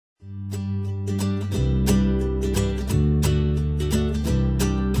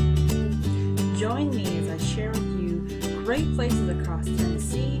great places across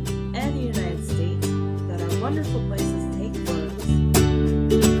Tennessee and the United States that are wonderful places to take photos.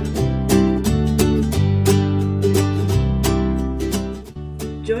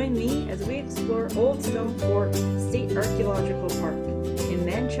 Join me as we explore Old Stone Fort State Archaeological Park in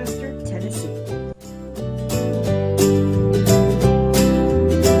Manchester, Tennessee.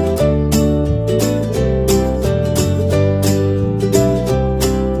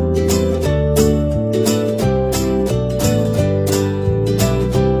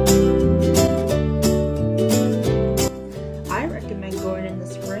 I recommend going in the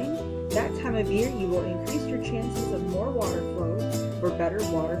spring. That time of year you will increase your chances of more water flow for better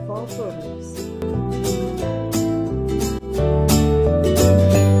waterfall photos.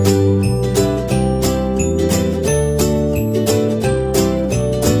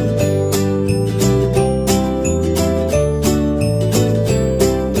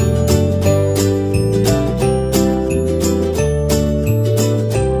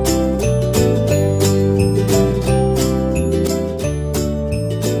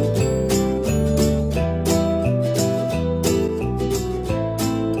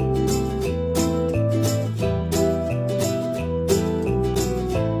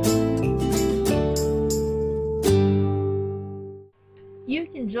 You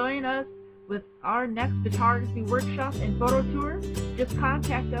can join us with our next photography workshop and photo tour. Just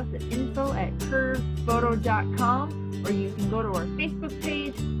contact us at info@curvephoto.com, or you can go to our Facebook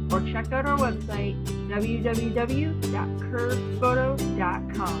page or check out our website,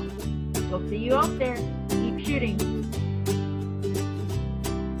 www.curvephoto.com. We'll see you out there. Keep shooting.